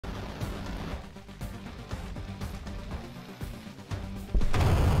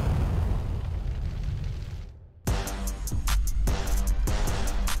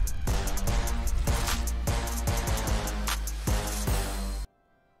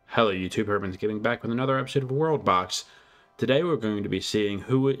Hello YouTube, Herman's Gaming back with another episode of Worldbox. Today we're going to be seeing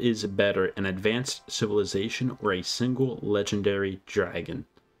who is better, an advanced civilization or a single legendary dragon.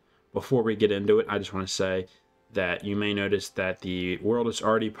 Before we get into it, I just want to say that you may notice that the world is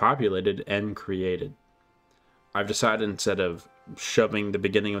already populated and created. I've decided instead of shoving the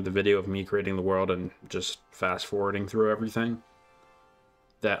beginning of the video of me creating the world and just fast forwarding through everything,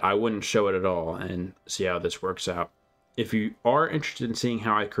 that I wouldn't show it at all and see how this works out. If you are interested in seeing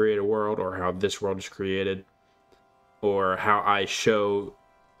how I create a world, or how this world is created, or how I show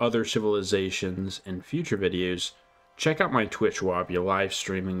other civilizations in future videos, check out my Twitch where I'll be live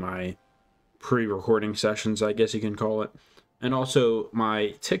streaming my pre-recording sessions, I guess you can call it. And also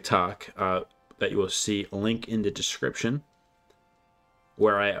my TikTok that you will see a link in the description,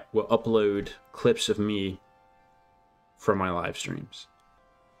 where I will upload clips of me from my live streams.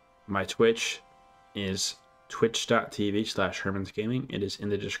 My Twitch is twitch.tv/HermansGaming. It is in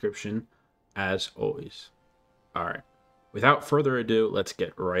the description as always. Alright, without further ado, let's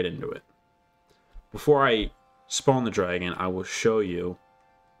get right into it. Before I spawn the dragon, I will show you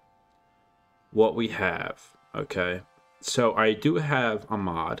what we have. Okay, so I do have a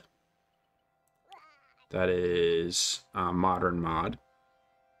mod that is a modern mod.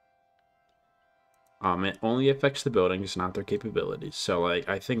 It only affects the buildings, not their capabilities. So, like,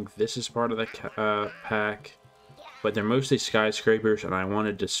 I think this is part of the pack. But they're mostly skyscrapers, and I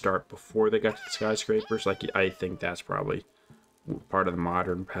wanted to start before they got to the skyscrapers. Like, I think that's probably part of the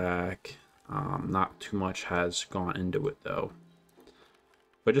modern pack. Not too much has gone into it, though.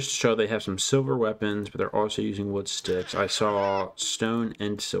 But just to show, they have some silver weapons, but they're also using wood sticks. I saw stone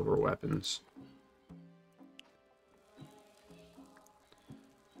and silver weapons.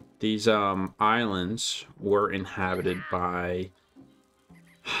 These islands were inhabited by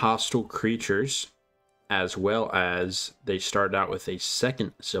hostile creatures, as well as they started out with a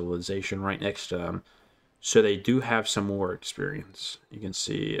second civilization right next to them. So they do have some war experience. You can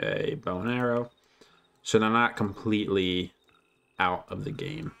see a bow and arrow. So they're not completely out of the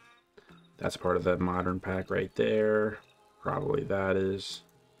game. That's part of the modern pack right there. Probably that is.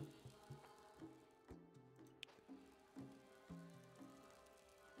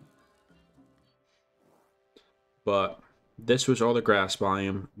 But this was all the grass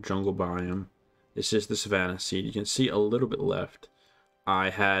biome, jungle biome. This is the Savannah seed. You can see a little bit left. I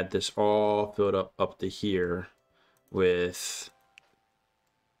had this all filled up to here with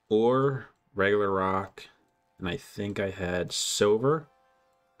ore, regular rock, and I think I had silver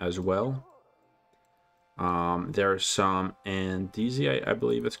as well. There's some andesite, I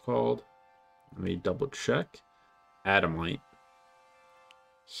believe it's called. Let me double check. Adamite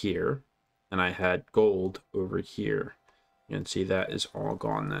here. And I had gold over here. You can see that is all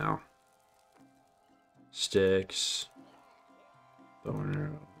gone now. Sticks, bow and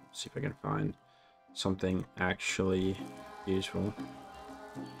arrow. See if I can find something actually useful.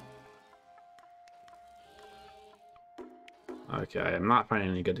 Okay, I'm not finding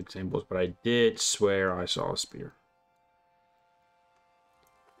any good examples, but I did swear I saw a spear.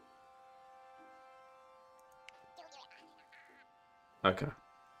 Okay.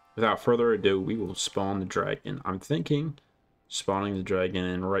 Without further ado, we will spawn the dragon. I'm thinking spawning the dragon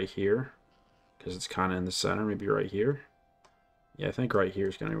in right here, because it's kind of in the center, maybe right here. Yeah, I think right here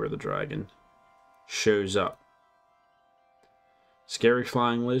is going to be where the dragon shows up. Scary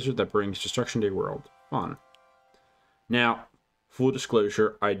flying lizard that brings destruction to your world. Fun. Now, full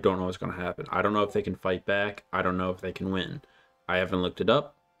disclosure, I don't know what's going to happen. I don't know if they can fight back. I don't know if they can win. I haven't looked it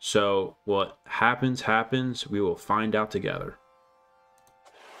up. So, what happens, happens. We will find out together.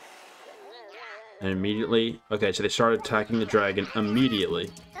 And immediately... Okay, so they started attacking the dragon immediately.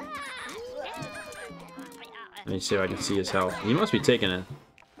 Let me see if I can see his health. He must be taking a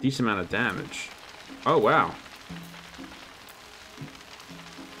decent amount of damage. Oh, wow.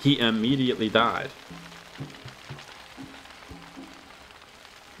 He immediately died.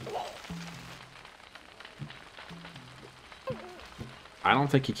 I don't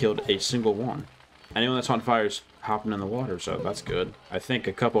think he killed a single one. Anyone that's on fire is hopping in the water, so that's good. I think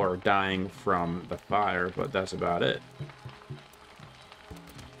a couple are dying from the fire, but that's about it.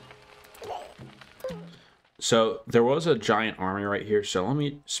 So there was a giant army right here, so let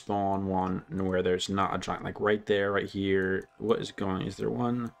me spawn one where there's not a giant, like right there, right here. What is going? Is there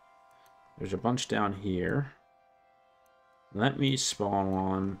one? There's a bunch down here. Let me spawn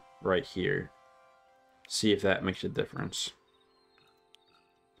one right here. See if that makes a difference.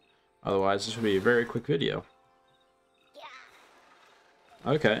 Otherwise, this would be a very quick video.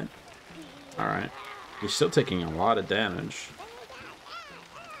 Okay. Alright. He's still taking a lot of damage.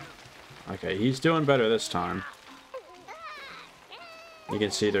 Okay, he's doing better this time. You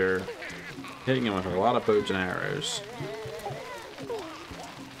can see they're hitting him with a lot of bows and arrows.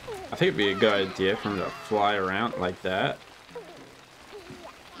 I think it'd be a good idea for him to fly around like that.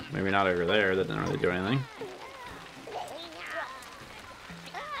 Maybe not over there, that didn't really do anything.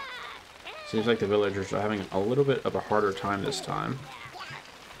 Seems like the villagers are having a little bit of a harder time this time.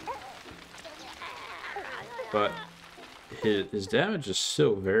 But his damage is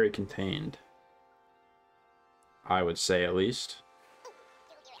still very contained. I would say, at least.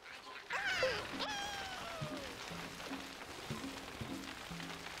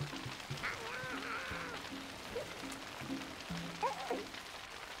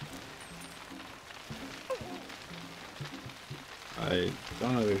 I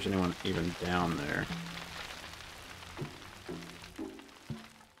don't know if there's anyone even down there.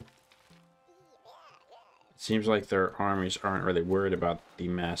 It seems like their armies aren't really worried about the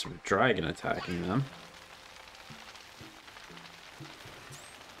massive dragon attacking them.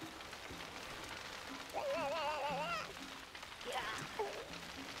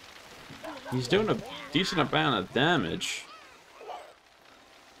 He's doing a decent amount of damage.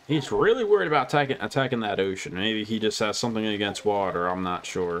 He's really worried about attacking that ocean. Maybe he just has something against water. I'm not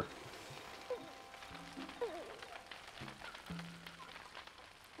sure.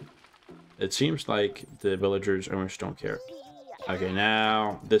 It seems like the villagers almost don't care. Okay,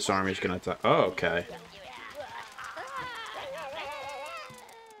 now this army's gonna attack. Oh, okay.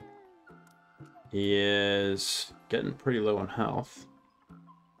 He is getting pretty low on health.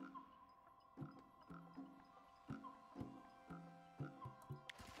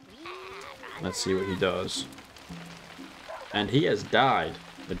 Let's see what he does. And he has died.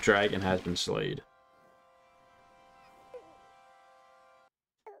 The dragon has been slayed.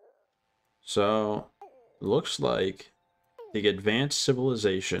 So, looks like the advanced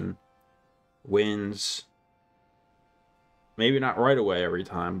civilization wins. Maybe not right away every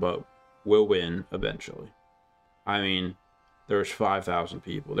time, but will win eventually. I mean, there's 5,000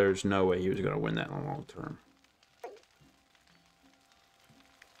 people. There's no way he was going to win that in the long term.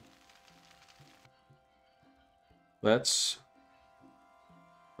 Let's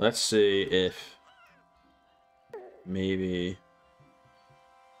see if maybe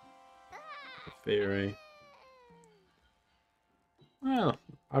the fairy. Well,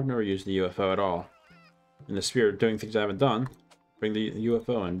 I've never used the UFO at all. In the spirit of doing things I haven't done, bring the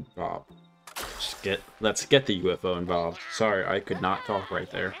UFO in, Bob. Let's get the UFO involved. Sorry, I could not talk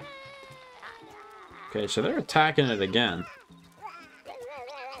right there. Okay, so they're attacking it again.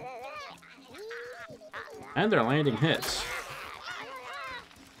 And they're landing hits.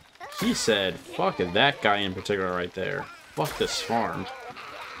 He said, fuck that guy in particular right there. Fuck this farm.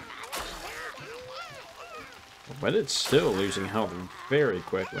 But it's still losing health very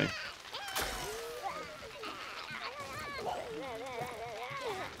quickly.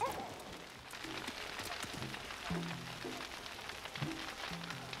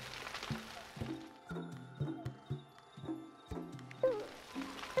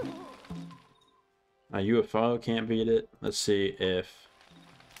 A UFO can't beat it. Let's see if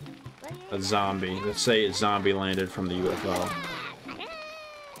a zombie. Let's say a zombie landed from the UFO.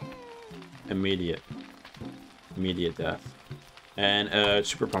 Immediate death. And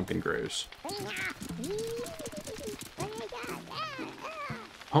Super Pumpkin grows.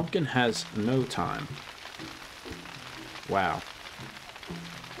 Pumpkin has no time. Wow.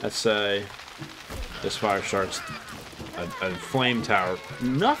 Let's say this fire starts a flame tower.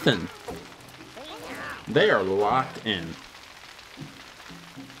 Nothing. They are locked in.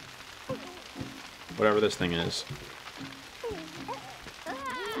 Whatever this thing is.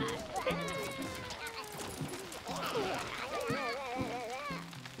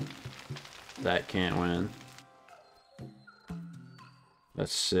 That can't win.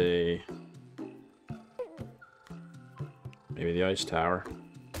 Let's see. Maybe the ice tower.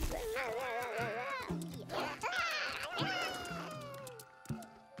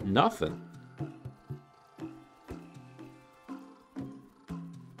 Nothing.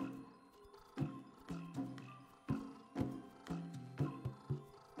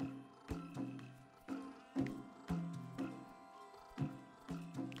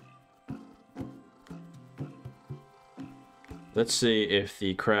 Let's see if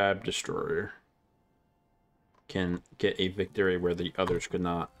the Crab Destroyer can get a victory where the others could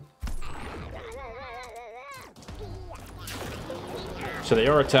not. So they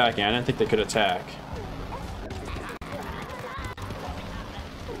are attacking. I didn't think they could attack.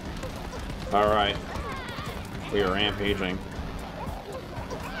 Alright. We are rampaging.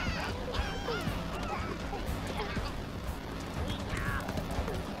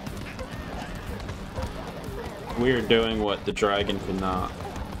 We are doing what the dragon could not.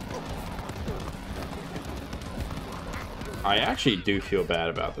 I actually do feel bad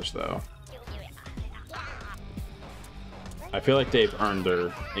about this, though. I feel like they've earned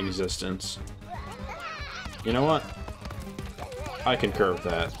their existence. You know what? I concur with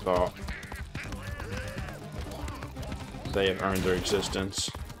that thought. They have earned their existence.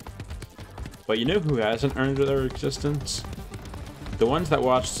 But you know who hasn't earned their existence? The ones that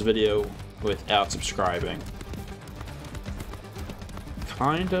watch this video without subscribing.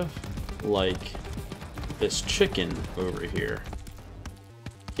 Kind of like this chicken over here.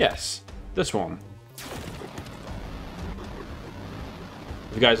 Yes, this one.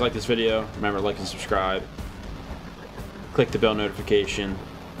 If you guys like this video, remember to like and subscribe. Click the bell notification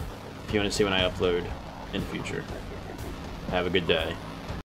if you want to see when I upload in the future. Have a good day.